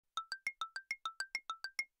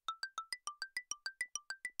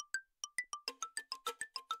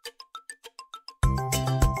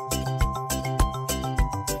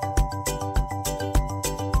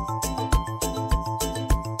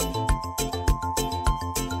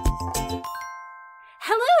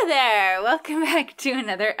there! Welcome back to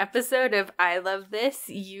another episode of I Love This,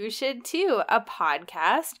 You Should Too, a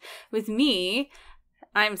podcast with me.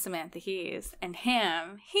 I'm Samantha Hees, and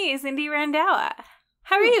him, he's Indy Randawa.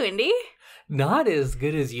 How are you, Indy? Not as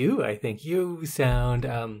good as you, I think. You sound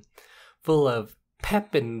full of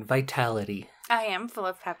pep and vitality. I am full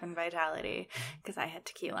of pep and vitality, because I had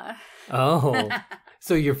tequila. Oh,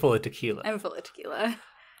 so you're full of tequila. I'm full of tequila.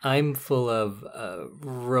 I'm full of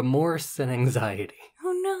remorse and anxiety.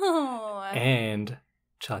 Oh, no. And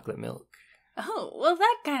chocolate milk. Oh, well,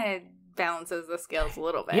 that kind of balances the scales a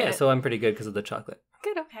little bit. Yeah, so I'm pretty good because of the chocolate.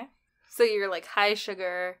 Good, okay. So you're like high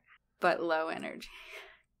sugar, but low energy.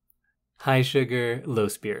 High sugar, low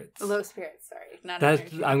spirits. Low spirits, sorry. Not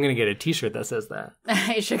energy. I'm going to get a t-shirt that says that.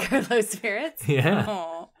 High sugar, low spirits? Yeah.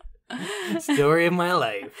 Oh. Story of my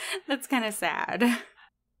life. That's kind of sad.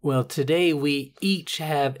 Well, today we each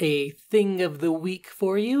have a thing of the week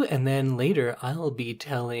for you, and then later I'll be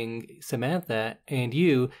telling Samantha and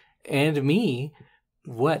you and me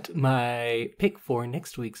what my pick for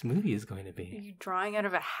next week's movie is going to Are be. you drawing out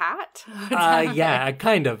of a hat? Yeah,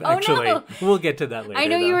 kind of, actually. Oh, no. We'll get to that later. I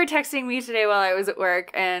know you were texting me today while I was at work,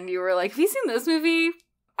 and you were like, have you seen this movie?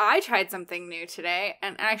 I tried something new today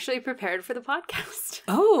and actually prepared for the podcast.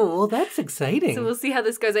 Oh, well, that's exciting. So we'll see how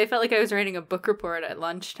this goes. I felt like I was writing a book report at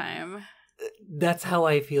lunchtime. That's how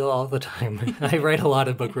I feel all the time. I write a lot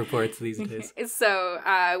of book reports these days. So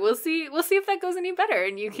we'll see if that goes any better,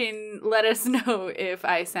 and you can let us know if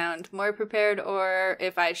I sound more prepared or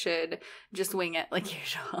if I should just wing it like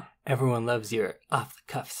usual. Everyone loves your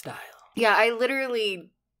off-the-cuff style. Yeah, I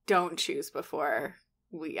literally don't choose before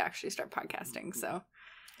we actually start podcasting, so...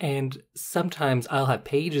 And sometimes I'll have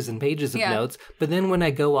pages and pages of notes, but then when I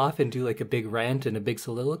go off and do like a big rant and a big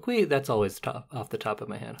soliloquy, that's always off the top of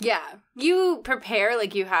my head. Yeah. You prepare,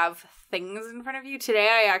 like you have things in front of you. Today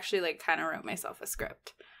I actually like kind of wrote myself a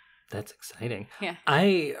script. That's exciting. Yeah.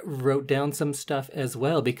 I wrote down some stuff as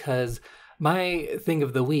well because my thing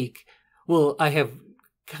of the week, well, I have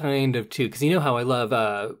kind of two, because you know how I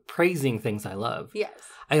love praising things I love. Yes.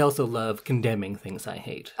 I also love condemning things I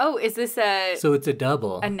hate. Oh, is this So it's a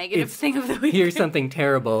double. A negative thing of the week? Here's something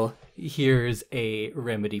terrible. Here's a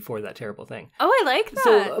remedy for that terrible thing. Oh, I like that.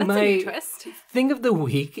 So that's my a new twist. Thing of the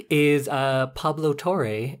week is Pablo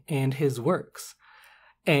Torre and his works.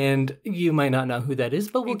 And you might not know who that is,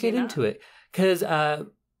 but we'll get into it. Because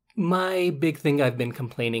my big thing I've been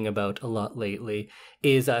complaining about a lot lately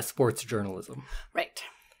is sports journalism. Right.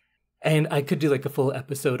 And I could do like a full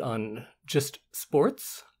episode on just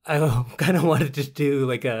sports. I kind of wanted to do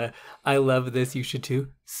like a I love this, you should too,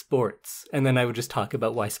 sports. And then I would just talk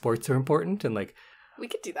about why sports are important and like... We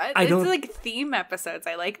could do that. It's like theme episodes.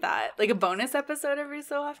 I like that. Like a bonus episode every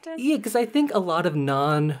so often. Yeah, because I think a lot of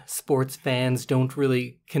non-sports fans don't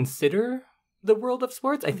really consider the world of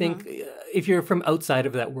sports. I think if you're from outside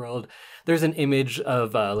of that world, there's an image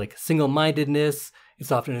of like single-mindedness.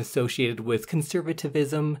 It's often associated with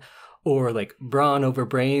conservatism or like brawn over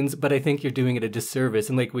brains, but I think you're doing it a disservice.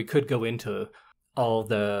 And like we could go into all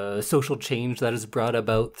the social change that is brought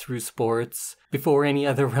about through sports before any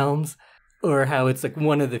other realms, or how it's like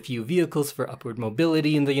one of the few vehicles for upward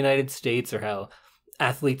mobility in the United States, or how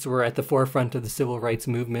athletes were at the forefront of the civil rights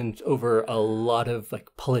movement over a lot of like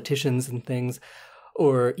politicians and things,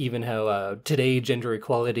 or even how today gender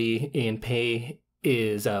equality in pay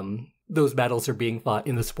is those battles are being fought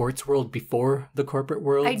in the sports world before the corporate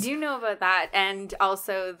world. I do know about that, and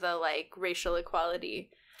also the like racial equality.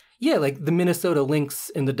 Yeah, like the Minnesota Lynx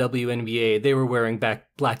in the WNBA, they were wearing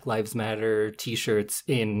Black Lives Matter t-shirts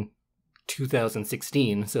in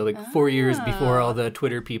 2016. So like 4 years before all the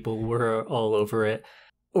Twitter people were all over it.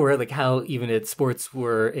 Or like how even sports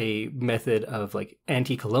were a method of like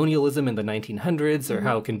anti-colonialism in the 1900s, or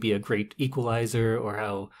how it can be a great equalizer, or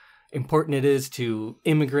how important it is to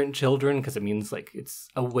immigrant children because it means like it's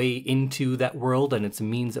a way into that world and it's a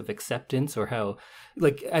means of acceptance, or how,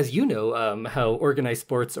 like, as you know, how organized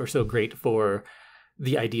sports are so great for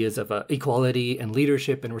the ideas of equality and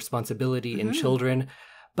leadership and responsibility in children.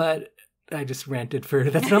 But I just ranted for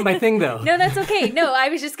that's not my thing though. No, that's okay. No, I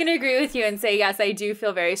was just going to agree with you and say, yes, I do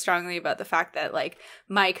feel very strongly about the fact that like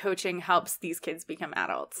my coaching helps these kids become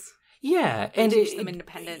adults. Yeah, and teach them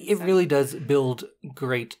independence. It really does build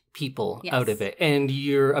great people out of it. And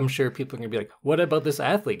I'm sure people are going to be like, what about this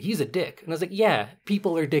athlete? He's a dick. And I was like, yeah,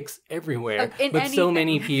 people are dicks everywhere. But so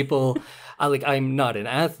many people, I'm not an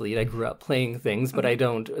athlete. I grew up playing things, but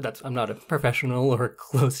I'm not a professional or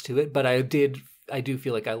close to it. But I do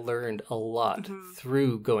feel like I learned a lot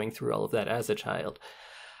through going through all of that as a child.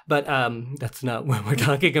 But that's not what we're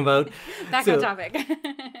talking about. Back on topic.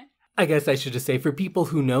 I guess I should just say, for people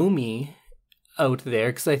who know me, out there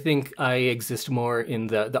because I think I exist more in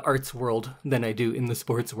the arts world than I do in the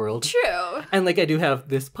sports world. True. And like I do have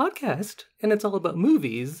this podcast and it's all about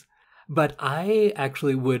movies, but I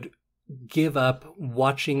actually would give up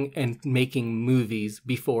watching and making movies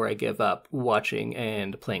before I give up watching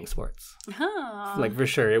and playing sports. Oh. Like for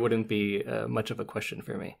sure, it wouldn't be much of a question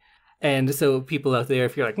for me. And so people out there,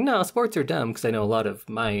 if you're like, no, sports are dumb, because I know a lot of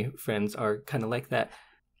my friends are kind of like that,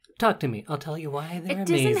 talk to me. I'll tell you why they're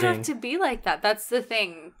amazing. It doesn't have to be like that. That's the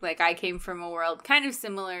thing. Like, I came from a world kind of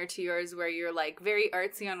similar to yours where you're, like, very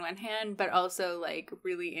artsy on one hand, but also, like,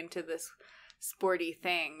 really into this sporty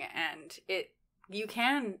thing. And you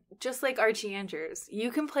can, just like Archie Andrews,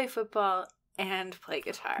 you can play football and play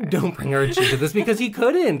guitar. Don't bring Archie to this because he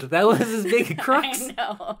couldn't. That was his big crux. I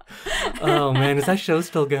know. Oh, man. Is that show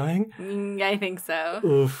still going? I think so.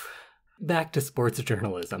 Oof. Back to sports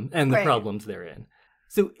journalism and the problems therein.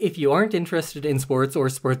 So if you aren't interested in sports or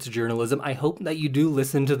sports journalism, I hope that you do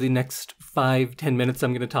listen to the next 5-10 minutes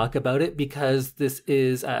I'm going to talk about it, because this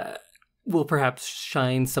is will perhaps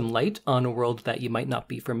shine some light on a world that you might not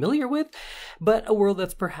be familiar with, but a world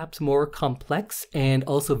that's perhaps more complex and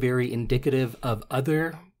also very indicative of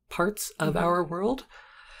other parts of our world.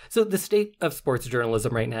 So the state of sports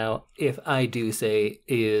journalism right now, if I do say,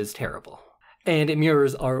 is terrible. And it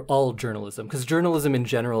mirrors all journalism, because journalism in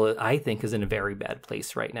general, I think, is in a very bad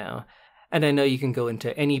place right now. And I know you can go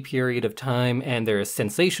into any period of time and there's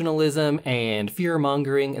sensationalism and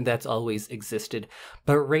fear-mongering, and that's always existed.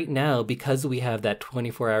 But right now, because we have that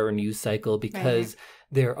 24-hour news cycle, because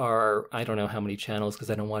there are, I don't know how many channels because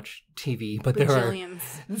I don't watch TV, but there are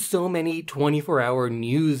so many 24-hour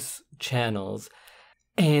news channels.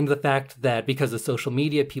 And the fact that because of social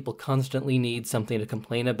media, people constantly need something to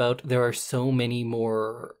complain about, there are so many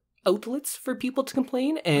more outlets for people to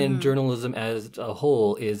complain, and journalism as a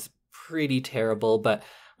whole is pretty terrible. But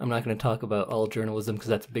I'm not going to talk about all journalism because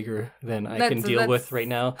that's bigger than I can deal with right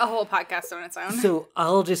now. A whole podcast on its own. So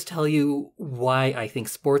I'll just tell you why I think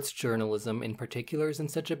sports journalism in particular is in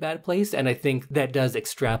such a bad place, and I think that does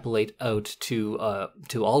extrapolate out to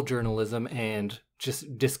all journalism and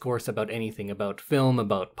just discourse about anything, about film,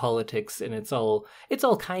 about politics, and it's all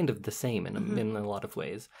kind of the same in a lot of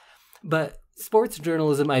ways. But sports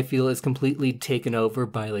journalism, I feel, is completely taken over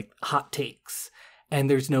by like hot takes,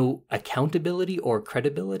 and there's no accountability or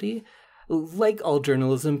credibility. Like all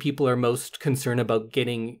journalism, people are most concerned about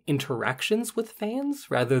getting interactions with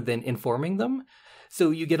fans rather than informing them. So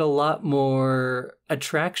you get a lot more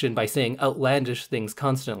attraction by saying outlandish things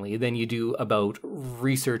constantly than you do about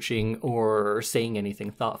researching or saying anything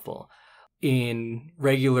thoughtful. In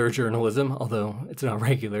regular journalism, although it's not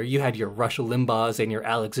regular, you had your Rush Limbaughs and your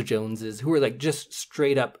Alex Joneses, who were like just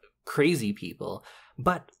straight up crazy people,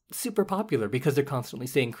 but super popular because they're constantly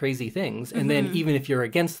saying crazy things. And then even if you're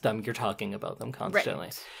against them, you're talking about them constantly.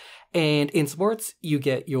 Right. And in sports, you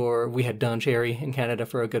get we had Don Cherry in Canada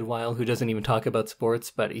for a good while, who doesn't even talk about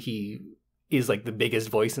sports, but he is like the biggest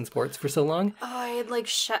voice in sports for so long. Oh, I had like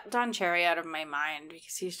shut Don Cherry out of my mind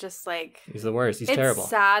because he's just like... He's the worst. He's terrible.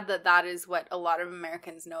 It's sad that is what a lot of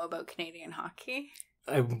Americans know about Canadian hockey.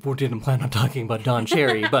 I didn't plan on talking about Don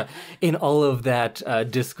Cherry, but in all of that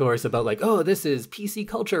discourse about like, oh, this is PC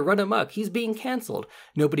culture, run amok, he's being canceled,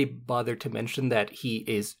 nobody bothered to mention that he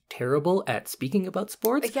is terrible at speaking about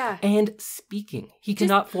sports and speaking. He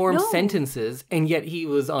cannot form sentences, and yet he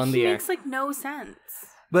was on the air. He makes like no sense.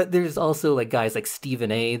 But there's also like guys like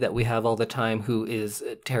Stephen A. that we have all the time who is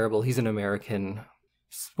terrible. He's an American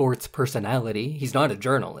sports personality. He's not a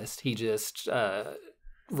journalist. He just...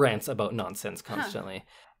 rants about nonsense constantly.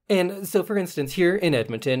 And so, for instance, here in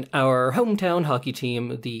Edmonton, our hometown hockey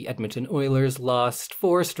team, the Edmonton Oilers, lost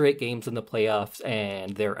 4 straight games in the playoffs,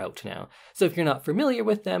 and they're out now. So if you're not familiar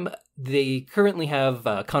with them, they currently have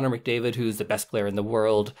Connor McDavid, who's the best player in the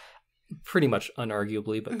world, pretty much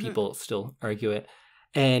unarguably, but people still argue it.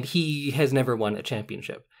 And he has never won a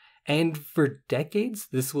championship. And for decades,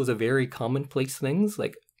 this was a very commonplace thing.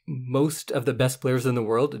 Like, most of the best players in the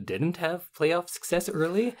world didn't have playoff success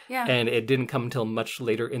early, and it didn't come until much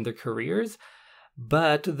later in their careers.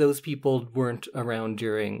 But those people weren't around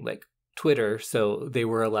during like Twitter, so they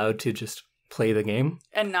were allowed to just play the game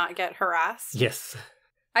and not get harassed. Yes,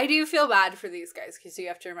 I do feel bad for these guys because you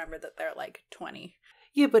have to remember that they're like 20.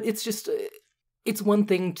 Yeah, but it's just it's one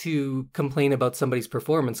thing to complain about somebody's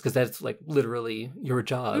performance because that's like literally your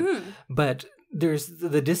job, but there's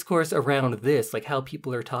the discourse around this, like how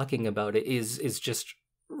people are talking about it is just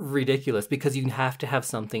ridiculous because you have to have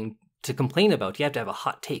something to complain about. You have to have a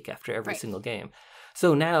hot take after every single game.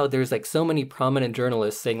 So now there's like so many prominent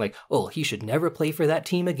journalists saying like, oh, he should never play for that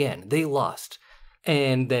team again. They lost.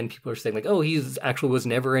 And then people are saying like, oh, he's actually was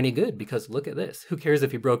never any good because look at this. Who cares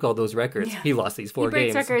if he broke all those records? Yeah. He lost these 4 games.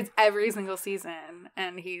 He breaks records every single season,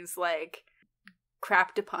 and he's like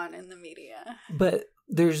crapped upon in the media. But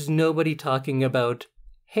there's nobody talking about,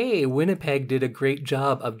 hey, Winnipeg did a great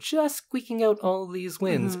job of just squeaking out all these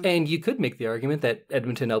wins. Mm-hmm. And you could make the argument that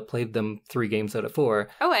Edmonton outplayed them 3 games out of 4.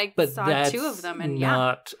 Oh, I saw 2 of them. And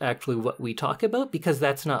not actually what we talk about because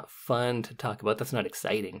that's not fun to talk about. That's not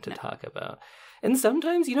exciting to talk about. And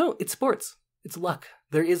sometimes, it's sports. It's luck.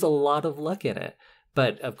 There is a lot of luck in it.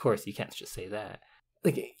 But of course, you can't just say that.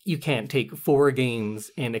 Like, you can't take 4 games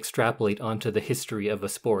and extrapolate onto the history of a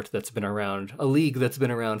sport that's been around, a league that's been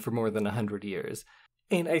around for more than 100 years.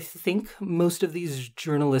 And I think most of these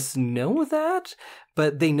journalists know that,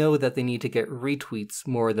 but they know that they need to get retweets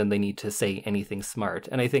more than they need to say anything smart.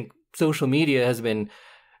 And I think social media has been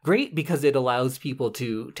great because it allows people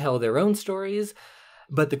to tell their own stories.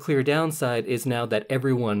 But the clear downside is now that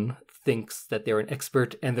everyone thinks that they're an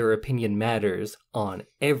expert and their opinion matters on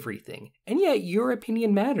everything. And yet your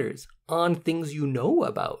opinion matters on things you know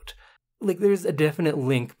about. Like, there's a definite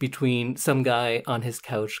link between some guy on his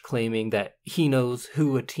couch claiming that he knows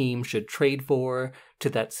who a team should trade for to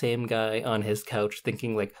that same guy on his couch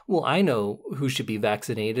thinking like, well, I know who should be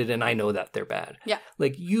vaccinated and I know that they're bad. Yeah.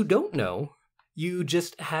 Like, you don't know. You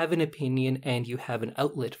just have an opinion and you have an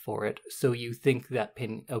outlet for it, so you think that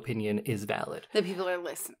opinion is valid. That people are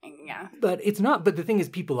listening, yeah. But it's not. But the thing is,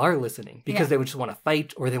 people are listening because they would just want to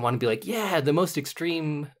fight or they want to be like, yeah, the most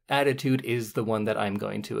extreme attitude is the one that I'm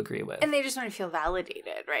going to agree with. And they just want to feel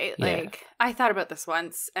validated, right? Like, I thought about this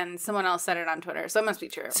once and someone else said it on Twitter, so it must be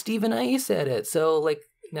true. Steve and I said it, so like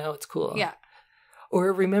now it's cool. Yeah.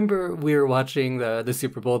 Or remember we were watching the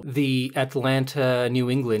Super Bowl, the Atlanta-New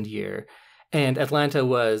England year. And Atlanta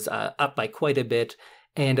was up by quite a bit,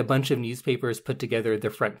 and a bunch of newspapers put together the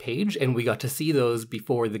front page, and we got to see those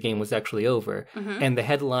before the game was actually over. Mm-hmm. And the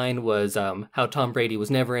headline was how Tom Brady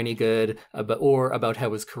was never any good, or about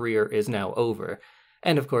how his career is now over.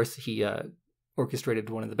 And of course, he orchestrated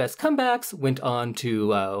one of the best comebacks, went on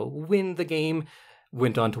to win the game,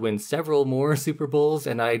 went on to win several more Super Bowls,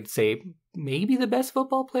 and I'd say maybe the best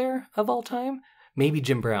football player of all time? Maybe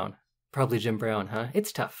Jim Brown. Probably Jim Brown, huh?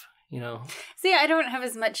 It's tough. See, I don't have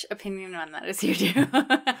as much opinion on that as you do.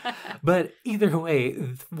 But either way,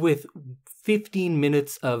 with 15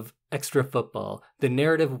 minutes of extra football, the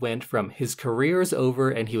narrative went from his career's over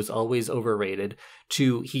and he was always overrated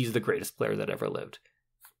to he's the greatest player that ever lived.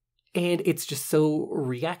 And it's just so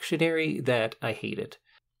reactionary that I hate it.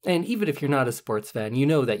 And even if you're not a sports fan, you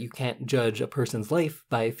know that you can't judge a person's life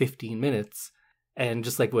by 15 minutes. And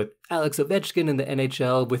just like with Alex Ovechkin in the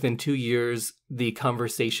NHL, within 2 years, the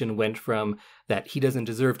conversation went from that he doesn't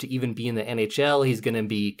deserve to even be in the NHL, he's going to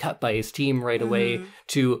be cut by his team right away,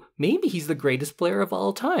 to maybe he's the greatest player of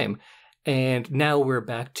all time. And now we're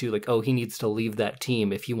back to like, oh, he needs to leave that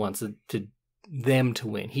team if he wants them to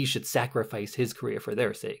win. He should sacrifice his career for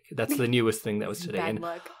their sake. That's the newest thing that was today. Bad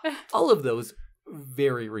luck. All of those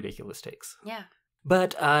very ridiculous takes. Yeah.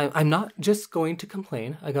 But I'm not just going to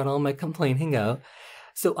complain. I got all my complaining out.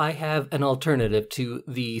 So I have an alternative to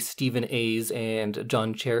the Stephen A's and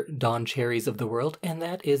Don Cherrys of the world, and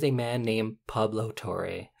that is a man named Pablo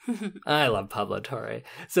Torre. I love Pablo Torre.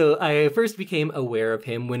 So I first became aware of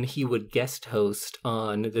him when he would guest host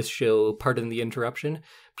on this show, Pardon the Interruption,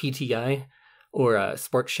 PTI, or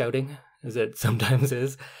Sports Shouting, as it sometimes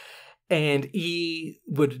is. And he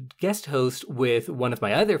would guest host with one of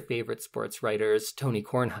my other favorite sports writers, Tony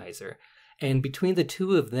Kornheiser. And between the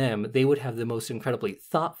two of them, they would have the most incredibly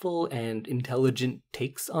thoughtful and intelligent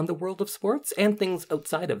takes on the world of sports and things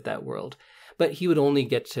outside of that world. But he would only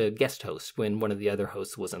get to guest host when one of the other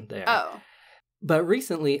hosts wasn't there. Oh. But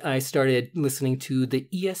recently, I started listening to the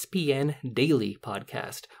ESPN Daily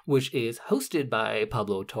podcast, which is hosted by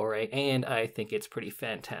Pablo Torre, and I think it's pretty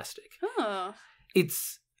fantastic. Oh.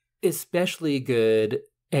 It's especially good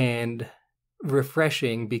and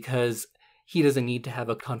refreshing because he doesn't need to have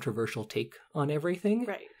a controversial take on everything.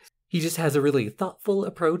 Right. He just has a really thoughtful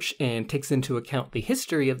approach and takes into account the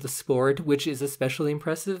history of the sport, which is especially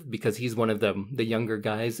impressive because he's one of the younger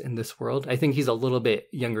guys in this world. I think he's a little bit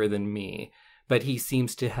younger than me, but he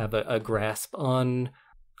seems to have a grasp on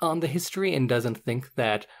the history and doesn't think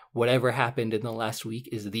that whatever happened in the last week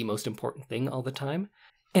is the most important thing all the time.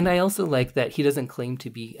 And I also like that he doesn't claim to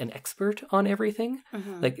be an expert on everything.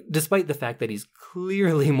 Mm-hmm. Like, despite the fact that he's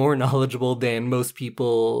clearly more knowledgeable than most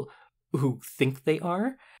people who think they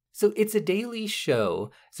are, So it's a daily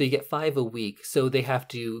show, so you get 5 a week, so they have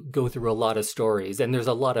to go through a lot of stories, and there's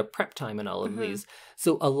a lot of prep time in all of these.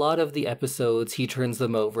 So a lot of the episodes, he turns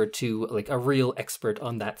them over to like a real expert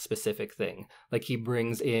on that specific thing. Like he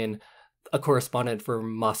brings in a correspondent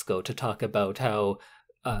from Moscow to talk about how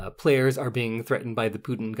players are being threatened by the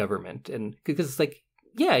Putin government. And because it's like,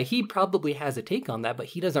 yeah, he probably has a take on that, but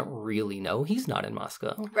he doesn't really know. He's not in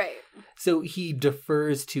Moscow. Right. So he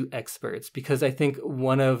defers to experts because I think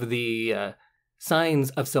one of the signs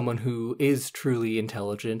of someone who is truly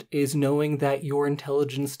intelligent is knowing that your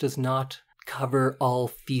intelligence does not cover all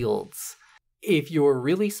fields. If you're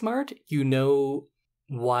really smart, you know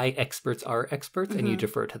why experts are experts and you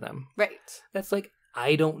defer to them. Right. That's like,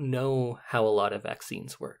 I don't know how a lot of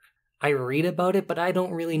vaccines work. I read about it, but I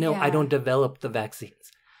don't really know. I don't develop the vaccines.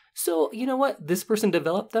 So, you know what? This person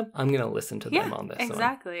developed them. I'm going to listen to them on this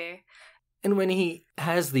exactly. one. And when he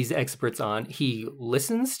has these experts on, he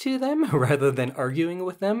listens to them rather than arguing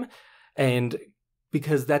with them. And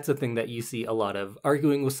because that's a thing that you see a lot of,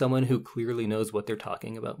 arguing with someone who clearly knows what they're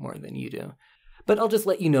talking about more than you do. But I'll just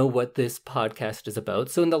let you know what this podcast is about.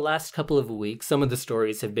 So in the last couple of weeks, some of the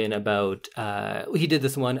stories have been about, he did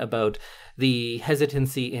this one about the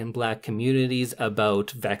hesitancy in Black communities about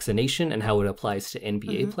vaccination and how it applies to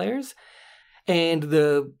NBA players. And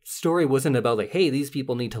the story wasn't about like, hey, these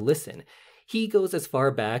people need to listen. He goes as far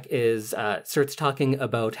back as starts talking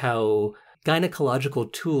about how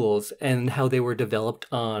gynecological tools and how they were developed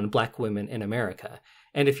on Black women in America.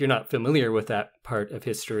 And if you're not familiar with that part of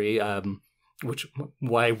history, which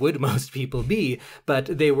why would most people be, but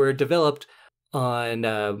they were developed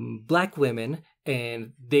on Black women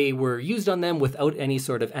and they were used on them without any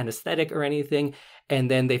sort of anesthetic or anything.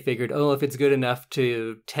 And then they figured, oh, if it's good enough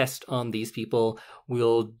to test on these people,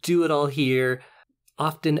 we'll do it all here,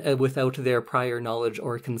 often without their prior knowledge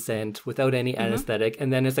or consent, without any anesthetic.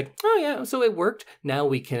 And then it's like, oh yeah, so it worked. Now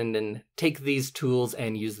we can take these tools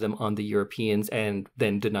and use them on the Europeans and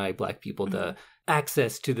then deny Black people the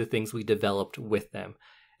access to the things we developed with them.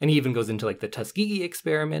 And he even goes into like the Tuskegee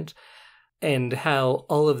experiment and how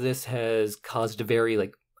all of this has caused a very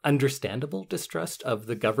like understandable distrust of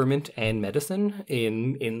the government and medicine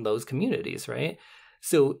in those communities, right?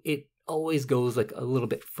 So it always goes like a little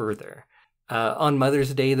bit further. On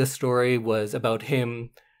Mother's Day, the story was about him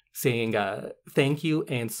saying thank you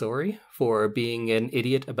and sorry for being an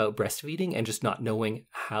idiot about breastfeeding and just not knowing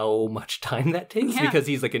how much time that takes because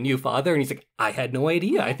he's like a new father and he's like, I had no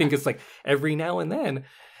idea. I think it's like every now and then.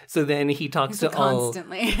 So then he talks to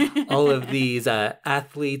all of these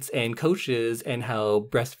athletes and coaches and how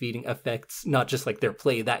breastfeeding affects not just like their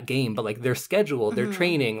play that game, but like their schedule, their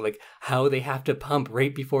training, like how they have to pump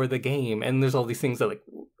right before the game. And there's all these things that like,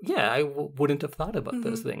 yeah, I wouldn't have thought about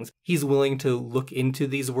those things. He's willing to look into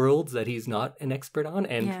these worlds that he's not an expert on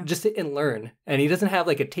and just sit and learn. And he doesn't have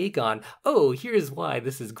like a take on, oh, here's why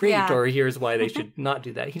this is great or here's why they should not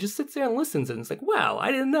do that. He just sits there and listens and it's like, wow,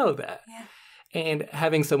 I didn't know that. Yeah. And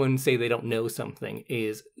having someone say they don't know something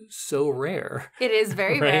is so rare. It is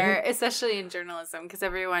very rare, especially in journalism, because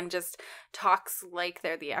everyone just talks like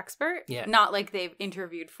they're the expert. Yeah. Not like they've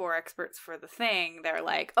interviewed 4 experts for the thing. They're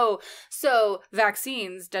like, oh, so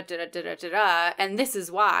vaccines, da-da-da-da-da-da, and this is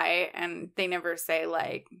why. And they never say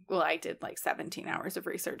like, well, I did like 17 hours of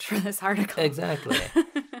research for this article. Exactly.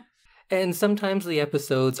 And sometimes the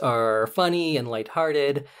episodes are funny and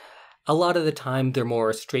lighthearted. A lot of the time, they're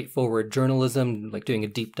more straightforward journalism, like doing a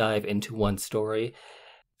deep dive into one story.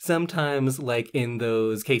 Sometimes, like in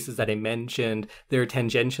those cases that I mentioned, they're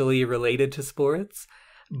tangentially related to sports,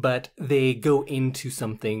 but they go into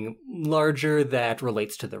something larger that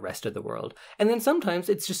relates to the rest of the world. And then sometimes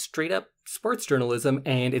it's just straight up sports journalism,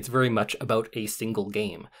 and it's very much about a single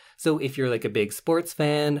game. So if you're like a big sports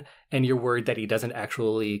fan and you're worried that he doesn't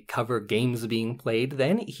actually cover games being played,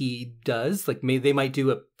 then he does. Like they might do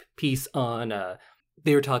a piece on,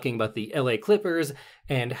 they were talking about the LA Clippers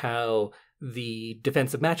and how the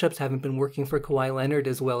defensive matchups haven't been working for Kawhi Leonard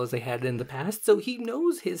as well as they had in the past. So he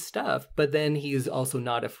knows his stuff, but then he's also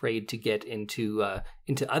not afraid to get into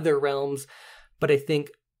other realms. But I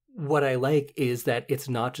think what I like is that it's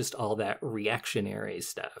not just all that reactionary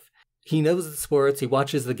stuff. He knows the sports, he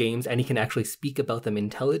watches the games, and he can actually speak about them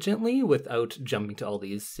intelligently without jumping to all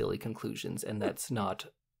these silly conclusions. And that's not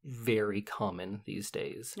very common these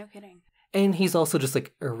days. No kidding. And he's also just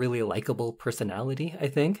like a really likable personality, I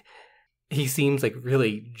think. He seems like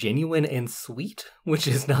really genuine and sweet, which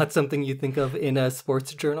is not something you think of in a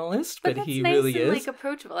sports journalist, but he nice really and, is. Like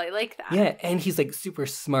approachable. I like that. Yeah, and he's like super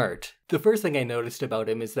smart. The first thing I noticed about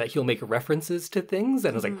him is that he'll make references to things,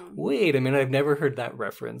 and I was like, wait a minute, I've never heard that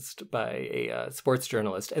referenced by a sports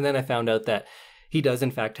journalist. And then I found out that He does,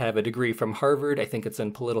 in fact, have a degree from Harvard. I think it's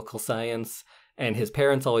in political science. And his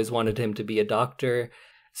parents always wanted him to be a doctor.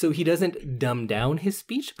 So he doesn't dumb down his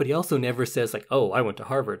speech, but he also never says, like, oh, I went to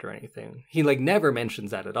Harvard or anything. He, like, never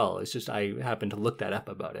mentions that at all. It's just I happened to look that up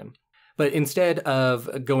about him. But instead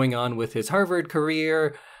of going on with his Harvard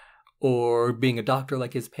career or being a doctor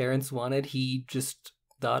like his parents wanted, he just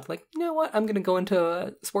thought, like, you know what, I'm going to go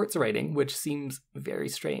into sports writing, which seems very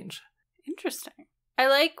strange. Interesting. I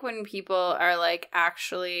like when people are, like,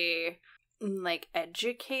 actually, like,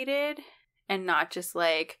 educated and not just,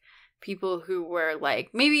 like, people who were, like,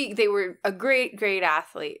 maybe they were a great, great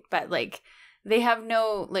athlete, but, like, they have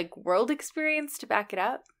no, like, world experience to back it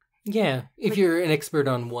up. Yeah, if you're an expert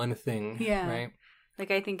on one thing, yeah. Right? Like,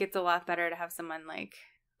 I think it's a lot better to have someone, like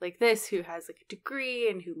this who has, like, a degree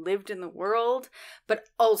and who lived in the world, but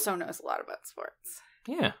also knows a lot about sports.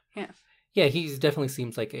 Yeah. Yeah. Yeah, he definitely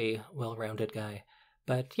seems like a well-rounded guy.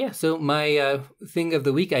 But yeah, so my thing of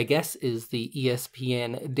the week, I guess, is the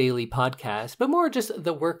ESPN Daily Podcast, but more just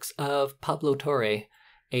the works of Pablo Torre,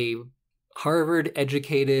 a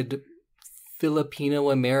Harvard-educated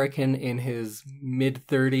Filipino-American in his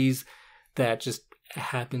mid-30s that just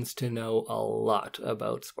happens to know a lot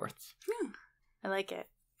about sports. I like it.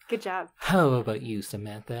 Good job. How about you,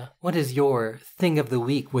 Samantha? What is your thing of the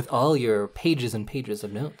week with all your pages and pages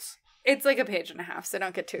of notes? It's like a page and a half, so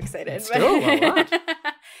don't get too excited. It's still a lot.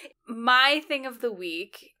 My thing of the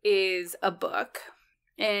week is a book.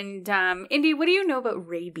 And, Indy, what do you know about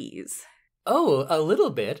rabies? Oh, a little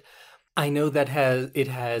bit. I know that it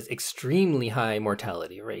has extremely high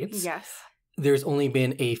mortality rates. Yes. There's only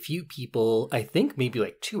been a few people, I think maybe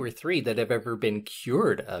like 2 or 3, that have ever been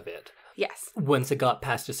cured of it. Yes. Once it got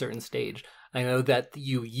past a certain stage. I know that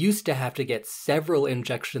you used to have to get several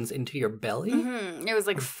injections into your belly. Mm-hmm. It was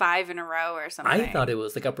like 5 in a row or something. I thought it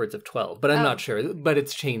was like upwards of 12, but I'm not sure. But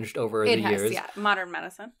it's changed over the years. Yeah, modern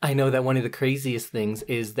medicine. I know that one of the craziest things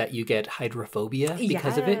is that you get hydrophobia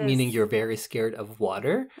because of it, meaning you're very scared of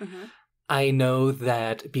water. Mm-hmm. I know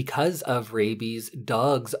that because of rabies,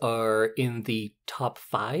 dogs are in the top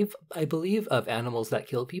 5, I believe, of animals that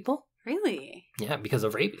kill people. Really? Yeah, because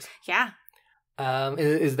of rabies. Yeah.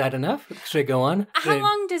 Is that enough? Should I go on? How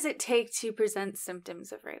long does it take to present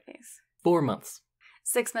symptoms of rabies? 4 months.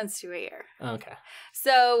 6 months to a year. Okay.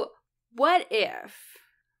 So what if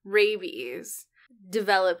rabies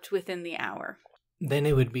developed within the hour? Then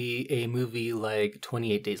it would be a movie like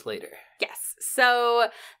 28 Days Later. Yes. So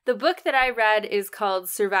the book that I read is called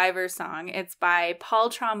Survivor Song. It's by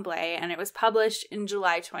Paul Tremblay, and it was published in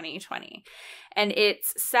July 2020. And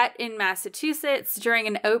it's set in Massachusetts during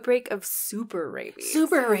an outbreak of super-rabies.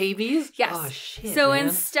 Super-rabies? Yes. Oh, shit, So man.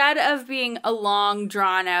 instead of being a long,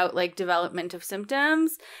 drawn-out, like, development of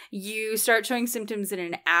symptoms, you start showing symptoms in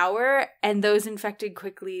an hour, and those infected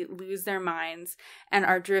quickly lose their minds and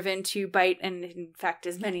are driven to bite and infect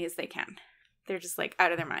as many as they can. They're just, like,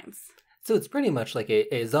 out of their minds. So it's pretty much like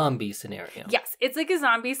a zombie scenario. Yes, it's like a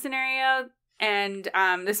zombie scenario. And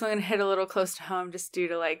this one hit a little close to home just due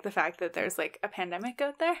to, like, the fact that there's, like, a pandemic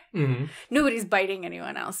out there. Mm-hmm. Nobody's biting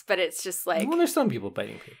anyone else, but it's just, like... Well, there's some people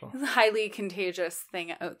biting people. It's a highly contagious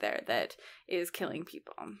thing out there that is killing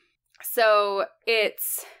people. So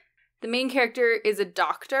it's... The main character is a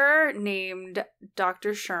doctor named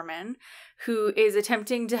Dr. Sherman, who is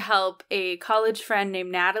attempting to help a college friend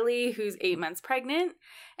named Natalie, who's 8 months pregnant.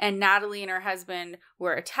 And Natalie and her husband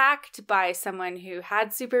were attacked by someone who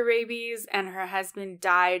had super-rabies, and her husband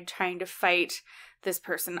died trying to fight this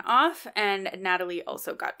person off, and Natalie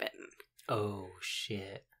also got bitten. Oh,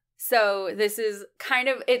 shit. So this is kind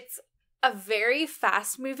of, it's a very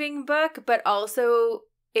fast-moving book, but also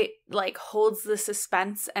it, like, holds the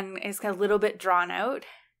suspense and is a little bit drawn out,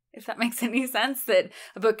 if that makes any sense, that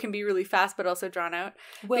a book can be really fast but also drawn out.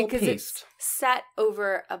 Well because paced. It's set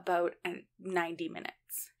over about 90 minutes.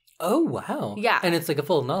 Oh, wow. Yeah. And it's like a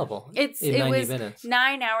full novel in 90 minutes.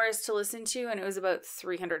 9 hours to listen to, and it was about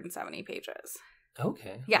 370 pages.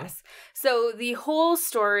 Okay. Yes. So the whole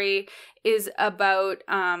story is about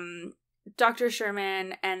Dr.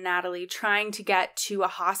 Sherman and Natalie trying to get to a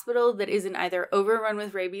hospital that isn't either overrun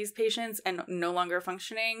with rabies patients and no longer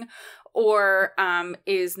functioning, or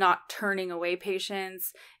is not turning away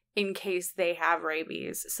patients in case they have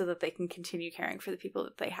rabies so that they can continue caring for the people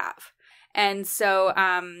that they have. And so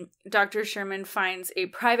Dr. Sherman finds a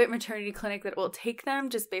private maternity clinic that will take them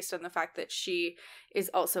just based on the fact that she is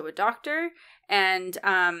also a doctor. And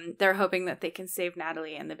they're hoping that they can save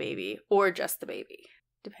Natalie and the baby, or just the baby,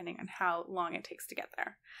 depending on how long it takes to get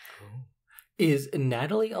there. Oh. Is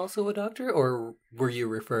Natalie also a doctor, or were you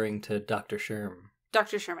referring to Dr. Sherm?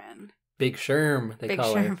 Dr. Sherman. Big Sherm, they Big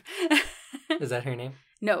call Sherm. her. Is that her name?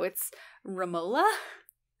 No, it's Romola.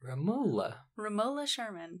 Romola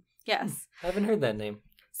Sherman. Yes. I haven't heard that name.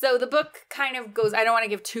 So the book kind of goes, I don't want to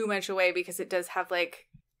give too much away because it does have like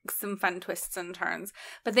some fun twists and turns,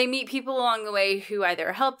 but they meet people along the way who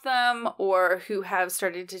either help them or who have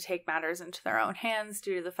started to take matters into their own hands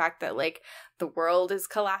due to the fact that like the world is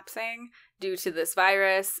collapsing due to this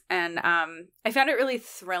virus. And I found it really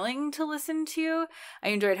thrilling to listen to. I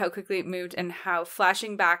enjoyed how quickly it moved and how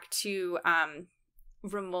flashing back to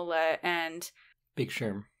Romola and Big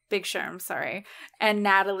Sherm, sorry, and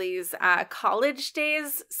Natalie's college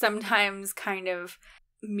days sometimes kind of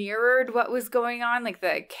mirrored what was going on, like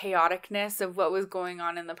the chaoticness of what was going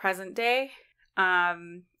on in the present day.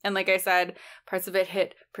 And like I said, parts of it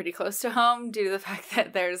hit pretty close to home due to the fact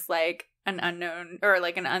that there's like an unknown or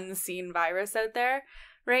like an unseen virus out there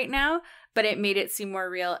right now, but it made it seem more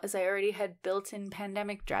real as I already had built-in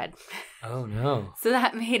pandemic dread. Oh no. So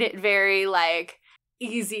that made it very like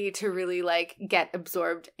easy to really like get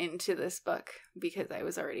absorbed into this book because I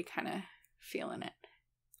was already kind of feeling it.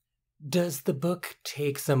 Does the book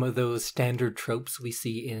take some of those standard tropes we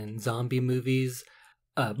see in zombie movies,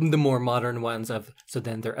 the more modern ones of, so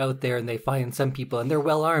then they're out there and they find some people and they're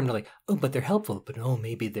well armed, like, oh, but they're helpful, but oh,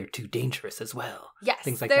 maybe they're too dangerous as well. Yes,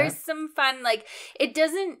 things like there's that. some fun, like, it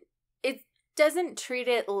doesn't treat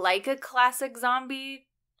it like a classic zombie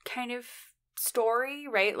kind of story,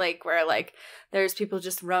 right? Like where like there's people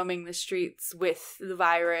just roaming the streets with the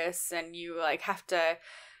virus and you like have to,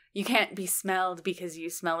 you can't be smelled because you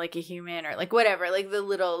smell like a human or like whatever, like the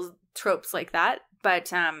little tropes like that.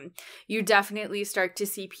 But you definitely start to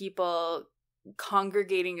see people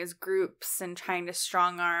congregating as groups and trying to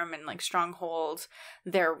strong arm and like stronghold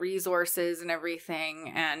their resources and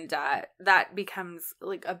everything. And that becomes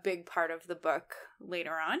like a big part of the book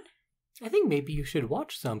later on. I think maybe you should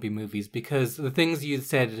watch zombie movies because the things you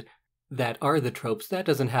said that are the tropes, that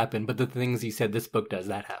doesn't happen. But the things you said this book does,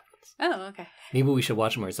 that happens. Oh, okay. Maybe we should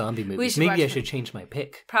watch more zombie movies. Maybe I should change my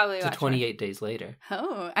pick. Probably to 28 Days Later.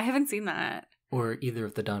 Oh, I haven't seen that. Or either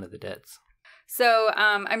of the Dawn of the Deads. So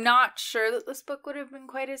I'm not sure that this book would have been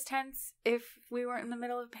quite as tense if we weren't in the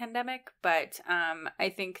middle of a pandemic. But I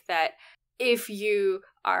think that if you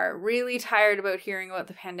are really tired about hearing about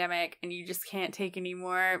the pandemic and you just can't take any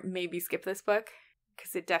more, maybe skip this book.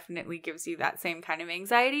 Because it definitely gives you that same kind of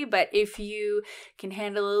anxiety. But if you can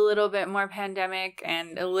handle a little bit more pandemic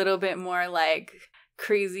and a little bit more like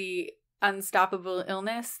crazy, unstoppable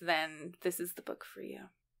illness, then this is the book for you.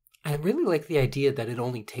 I really like the idea that it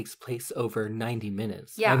only takes place over 90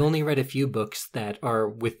 minutes. Yeah. I've only read a few books that are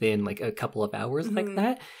within like a couple of hours like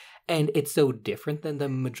that. And it's so different than the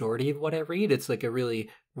majority of what I read. It's like a really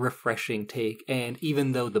refreshing take. And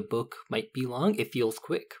even though the book might be long, it feels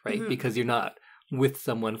quick, right? Because you're not with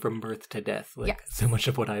someone from birth to death, like so much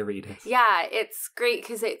of what I read is. Yeah, it's great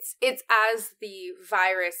because it's as the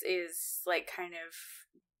virus is like kind of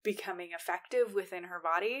becoming effective within her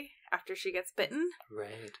body after she gets bitten.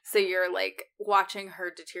 Right. So you're like watching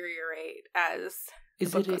her deteriorate as the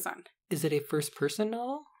book goes on. Is it a first-person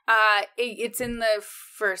novel? It's in the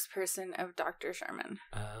first person of Dr. Sherman.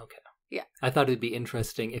 Okay. Yeah. I thought it'd be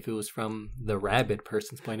interesting if it was from the rabid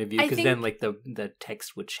person's point of view, because then like the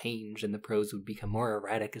text would change and the prose would become more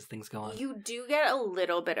erratic as things go on. You do get a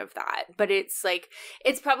little bit of that, but it's like,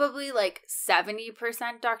 it's probably like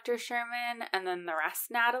 70% Dr. Sherman and then the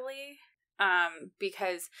rest Natalie,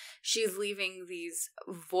 because she's leaving these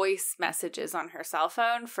voice messages on her cell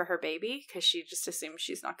phone for her baby because she just assumes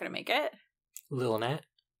she's not going to make it. Little Nat?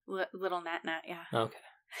 Little Nat, yeah. Okay.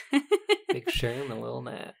 Big Sherm and Little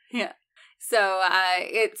Nat. Yeah. So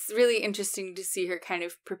it's really interesting to see her kind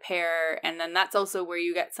of prepare. And then that's also where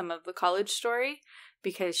you get some of the college story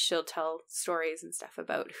because she'll tell stories and stuff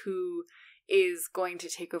about who is going to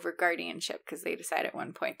take over guardianship because they decide at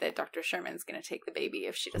one point that Dr. Sherman's going to take the baby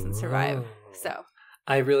if she doesn't survive. So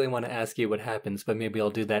I really want to ask you what happens, but maybe I'll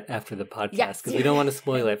do that after the podcast because we don't want to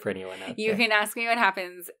spoil it for anyone out there. You can ask me what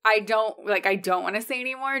happens. I don't want to say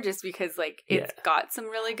anymore just because like it's got some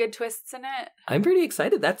really good twists in it. I'm pretty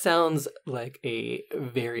excited. That sounds like a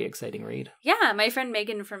very exciting read. Yeah, my friend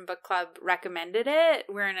Megan from book club recommended it.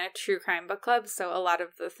 We're in a true crime book club, so a lot of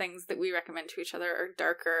the things that we recommend to each other are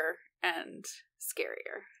darker and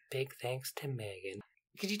scarier. Big thanks to Megan.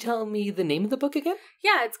 Could you tell me the name of the book again?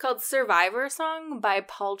 Yeah, it's called Survivor Song by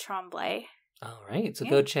Paul Tremblay. All right, so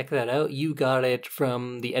go check that out. You got it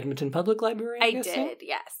from the Edmonton Public Library, I guess, did,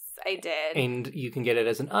 yes, I did. And you can get it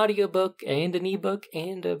as an audiobook and an ebook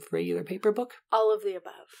and a regular paper book? All of the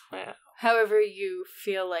above. Wow. However you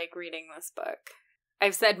feel like reading this book.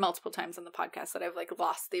 I've said multiple times on the podcast that I've like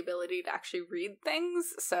lost the ability to actually read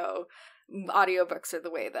things, so audiobooks are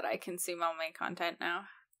the way that I consume all my content now.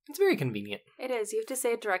 It's very convenient. It is. You have to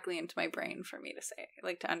say it directly into my brain for me to say,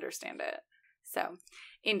 like, to understand it. So,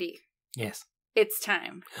 Indy. Yes. It's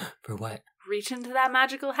time. For what? Reach into that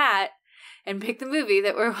magical hat and pick the movie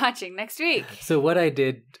that we're watching next week. So what I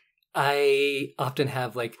did, I often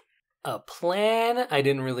have like a plan. I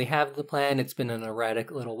didn't really have the plan. It's been an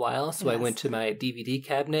erratic little while. So I went to my DVD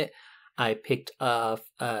cabinet. I picked off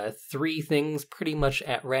 3 things pretty much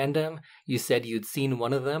at random. You said you'd seen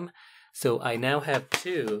one of them. So I now have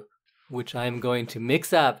 2, which I'm going to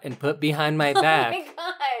mix up and put behind my back. Oh my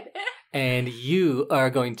god. And you are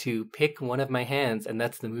going to pick one of my hands, and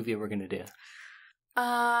that's the movie we're going to do.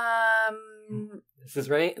 This is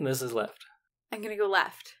right, and this is left. I'm going to go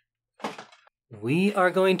left. We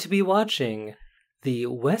are going to be watching the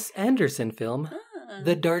Wes Anderson film,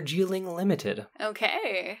 The Darjeeling Limited.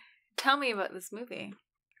 Okay. Tell me about this movie.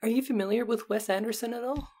 Are you familiar with Wes Anderson at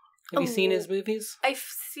all? Have you seen his movies? I've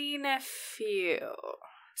seen a few.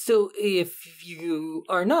 So if you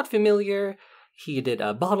are not familiar, he did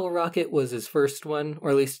Bottle Rocket was his first one,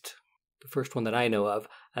 or at least the first one that I know of.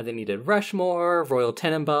 Then he did Rushmore, Royal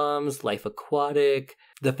Tenenbaums, Life Aquatic,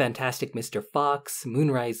 The Fantastic Mr. Fox,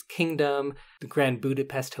 Moonrise Kingdom, The Grand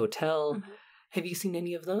Budapest Hotel. Mm-hmm. Have you seen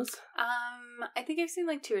any of those? I think I've seen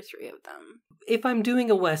like 2 or 3 of them. If I'm doing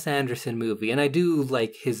a Wes Anderson movie, and I do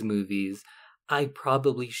like his movies, I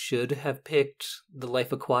probably should have picked The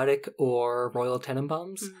Life Aquatic or Royal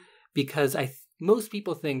Tenenbaums, because most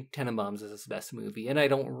people think Tenenbaums is his best movie, and I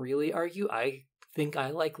don't really argue. I think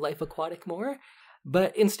I like Life Aquatic more.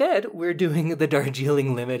 But instead, we're doing The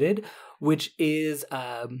Darjeeling Limited, which is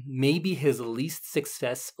maybe his least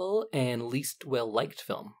successful and least well-liked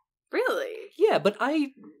film. Really? Yeah, but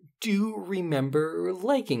I do remember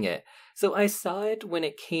liking it. So I saw it when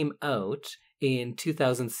it came out in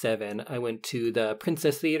 2007. I went to the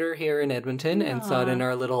Princess Theater here in Edmonton and saw it in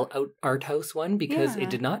our little art house one because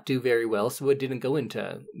it did not do very well, so it didn't go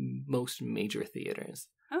into most major theaters.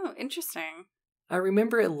 Oh, interesting. I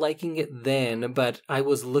remember liking it then, but I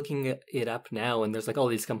was looking it up now, and there's like all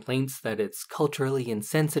these complaints that it's culturally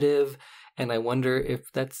insensitive, and I wonder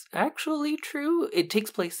if that's actually true. It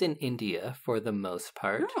takes place in India for the most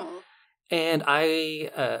part. Oh. And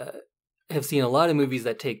I have seen a lot of movies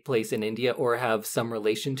that take place in India or have some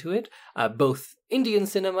relation to it, both Indian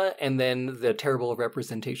cinema and then the terrible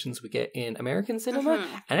representations we get in American cinema.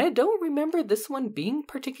 And I don't remember this one being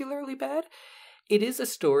particularly bad. It is a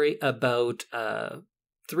story about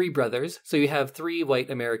 3 brothers. So you have 3 white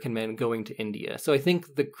American men going to India. So I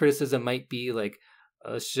think the criticism might be like,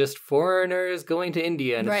 it's just foreigners going to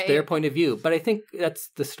India and it's their point of view. But I think that's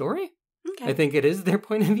the story. Okay. I think it is their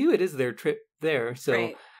point of view. It is their trip there.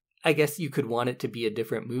 So I guess you could want it to be a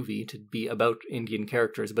different movie, to be about Indian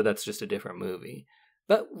characters, but that's just a different movie.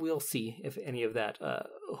 But we'll see if any of that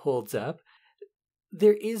holds up.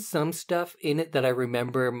 There is some stuff in it that I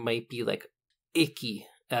remember might be like icky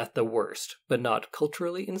at the worst, but not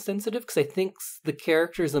culturally insensitive, because I think the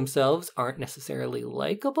characters themselves aren't necessarily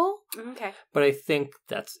likable. Okay. But I think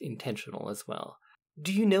that's intentional as well.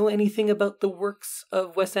 Do you know anything about the works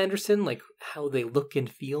of Wes Anderson, like how they look and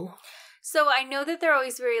feel? So I know that they're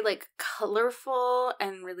always very like colorful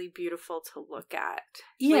and really beautiful to look at.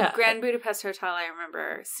 Yeah. Like Grand Budapest Hotel I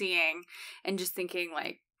remember seeing and just thinking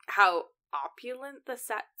like how opulent the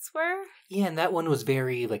sets were. Yeah, and that one was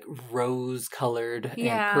very like rose colored and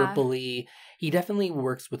purpley. He definitely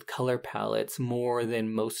works with color palettes more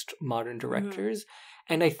than most modern directors.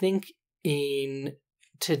 And I think in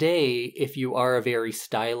today, if you are a very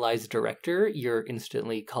stylized director, you're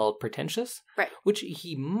instantly called pretentious. Right. Which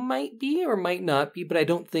he might be or might not be, but I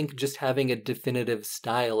don't think just having a definitive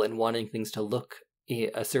style and wanting things to look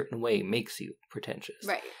a certain way makes you pretentious.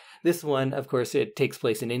 Right. This one, of course, it takes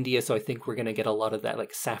place in India, so I think we're going to get a lot of that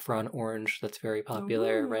like saffron orange that's very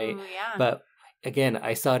popular, right? Yeah. But again,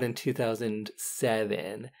 I saw it in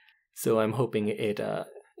 2007, so I'm hoping it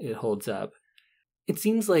holds up. It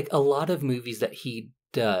seems like a lot of movies that he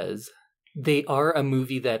does, they are a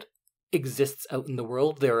movie that exists out in the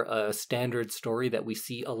world. They're a standard story that we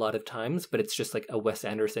see a lot of times, but it's just like a Wes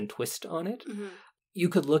Anderson twist on it. You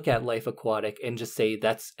could look at Life Aquatic and just say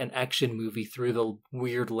that's an action movie through the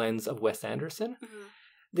weird lens of Wes Anderson.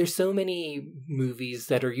 There's so many movies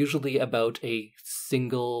that are usually about a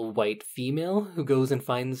single white female who goes and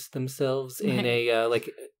finds themselves in a like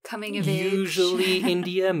coming of age. Usually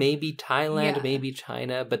India, maybe Thailand, maybe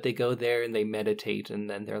China, but they go there and they meditate and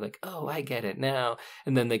then they're like, oh, I get it now.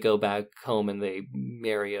 And then they go back home and they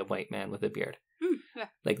marry a white man with a beard. Yeah.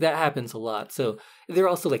 Like, that happens a lot. So they're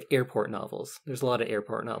also like airport novels. There's a lot of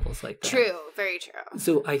airport novels like that. True. Very true.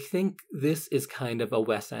 So I think this is kind of a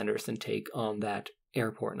Wes Anderson take on that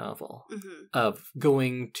airport novel of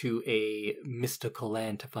going to a mystical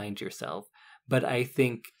land to find yourself. But I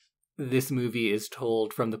think this movie is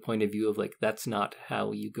told from the point of view of, like, that's not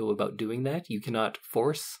how you go about doing that. You cannot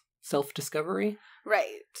force self-discovery. Right.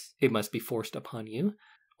 It must be forced upon you.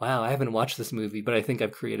 Wow, I haven't watched this movie, but I think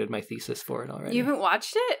I've created my thesis for it already. You haven't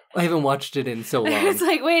watched it? I haven't watched it in so long. It's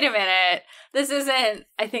like, wait a minute. This isn't,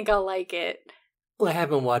 I think I'll like it. Well, I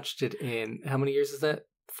haven't watched it in, how many years is that?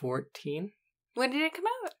 14? When did it come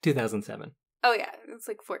out? 2007. Oh, yeah. It's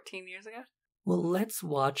like 14 years ago. Well, let's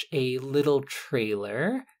watch a little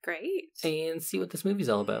trailer. Great. And see what this movie's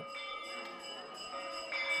all about.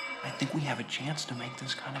 I think we have a chance to make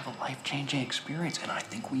this kind of a life-changing experience, and I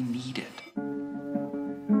think we need it.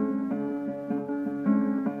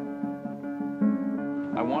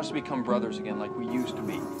 I want us to become brothers again like we used to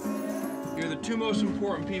be. You're the two most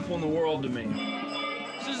important people in the world to me.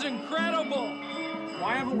 This is incredible!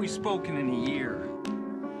 Why haven't we spoken in a year?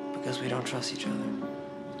 Because we don't trust each other.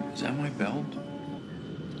 Is that my belt?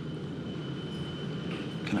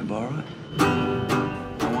 Can I borrow it?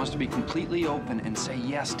 I want us to be completely open and say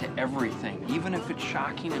yes to everything, even if it's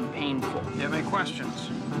shocking and painful. You have any questions?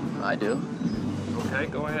 I do. Okay,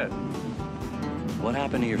 go ahead. What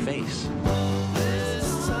happened to your face?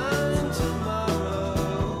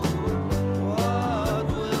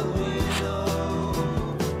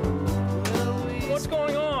 What's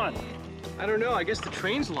going on? I don't know. I guess the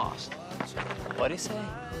train's lost. What'd he say?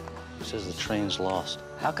 He says the train's lost.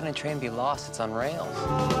 How can a train be lost? It's on rails.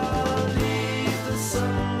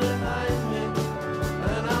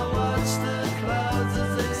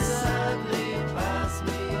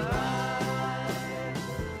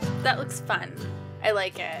 That looks fun. I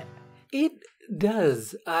like it. It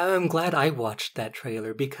does. I'm glad I watched that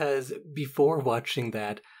trailer because before watching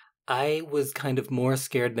that, I was kind of more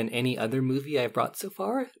scared than any other movie I've brought so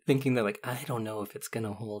far, thinking that, like, I don't know if it's going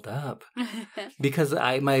to hold up. Because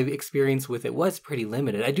my experience with it was pretty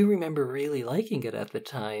limited. I do remember really liking it at the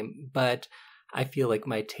time, but I feel like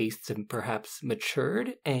my tastes have perhaps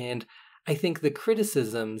matured, and I think the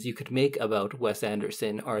criticisms you could make about Wes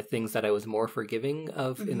Anderson are things that I was more forgiving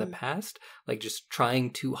of in the past, like just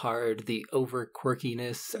trying too hard, the over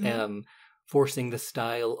quirkiness, forcing the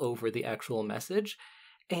style over the actual message.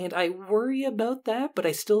 And I worry about that, but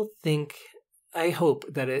I still think, I hope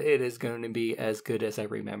that it is going to be as good as I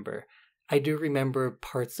remember. I do remember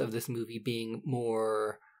parts of this movie being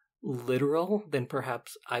more literal than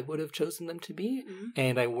perhaps I would have chosen them to be,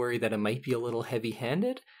 and I worry that it might be a little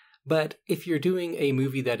heavy-handed. But if you're doing a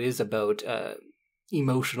movie that is about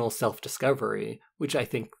emotional self-discovery, which I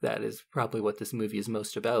think that is probably what this movie is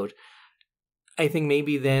most about, I think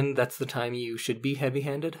maybe then that's the time you should be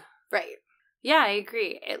heavy-handed. Right. Yeah, I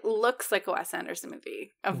agree. It looks like a Wes Anderson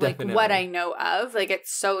movie of Definitely. like what I know of. Like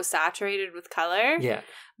it's so saturated with color. Yeah.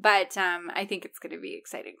 But I think it's going to be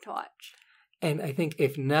exciting to watch. And I think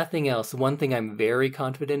if nothing else, one thing I'm very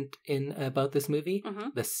confident in about this movie,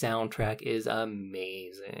 the soundtrack is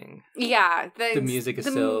amazing. Yeah. The music is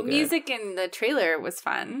so good. The music in the trailer was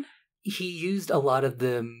fun. He used a lot of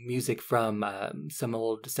the music from some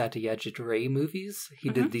old Satyajit Ray movies. He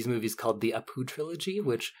did these movies called the Apu trilogy,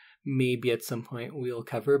 which maybe at some point we'll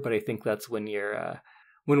cover, but I think that's when you're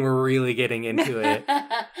when we're really getting into it.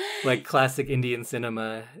 Like classic Indian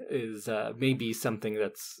cinema is maybe something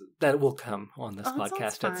that will come on this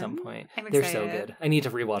podcast at some point. They're so good. I need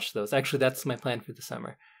to rewatch those. Actually, that's my plan for the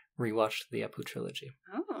summer. Rewatch the Apu trilogy.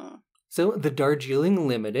 Oh. So, The Darjeeling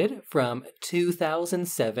Limited from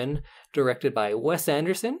 2007, directed by Wes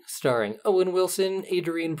Anderson, starring Owen Wilson,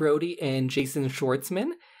 Adrian Brody, and Jason Schwartzman.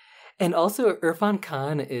 And also Irfan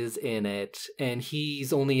Khan is in it, and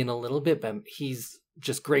he's only in a little bit, but he's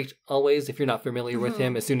just great always. If you're not familiar with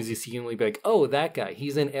him, as soon as you see him, you'll be like, oh, that guy,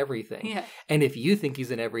 he's in everything. Yeah. And if you think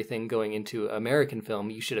he's in everything going into American film,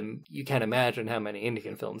 you can't imagine how many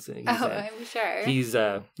Indian films he's in. I'm sure.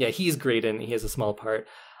 He's great, and he has a small part.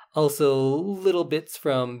 Also, little bits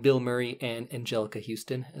from Bill Murray and Angelica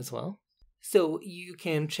Houston as well. So you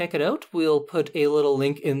can check it out. We'll put a little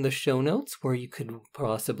link in the show notes where you could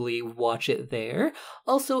possibly watch it there.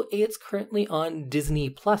 Also, it's currently on Disney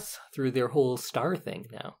Plus through their whole Star thing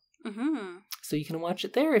now. So you can watch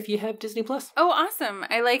it there if you have Disney Plus. Oh, awesome.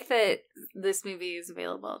 I like that this movie is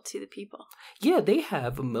available to the people. Yeah, they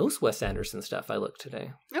have most Wes Anderson stuff, I looked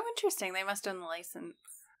today. Oh, interesting. They must own the license.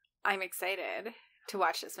 I'm excited to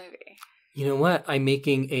watch this movie. You know what? I'm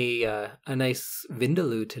making a nice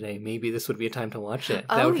vindaloo today. Maybe this would be a time to watch it.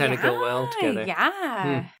 That would kind of go well together.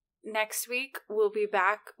 Yeah. next week we'll be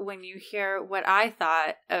back when you hear what I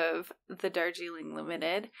thought of the Darjeeling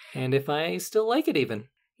Limited. And if I still like it even.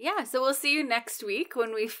 Yeah, so we'll see you next week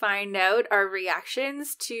when we find out our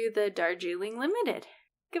reactions to the Darjeeling Limited.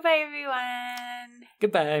 Goodbye, everyone.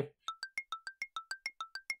 Goodbye.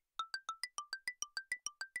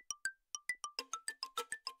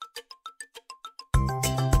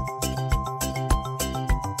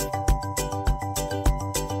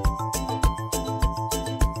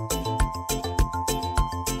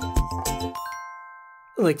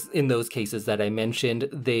 Like in those cases that I mentioned,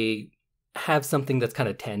 they have something that's kind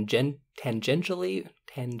of tangentially.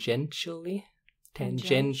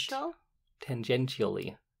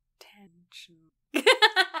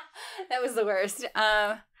 That was the worst.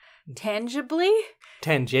 Tangibly?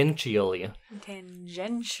 Tangentially.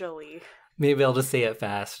 Maybe I'll just say it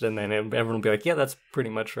fast and then everyone will be like, yeah, that's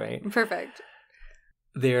pretty much right. Perfect.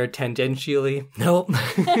 They're tangentially. Nope.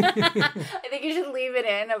 I think you should leave it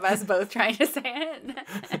in of us both trying to say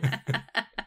it.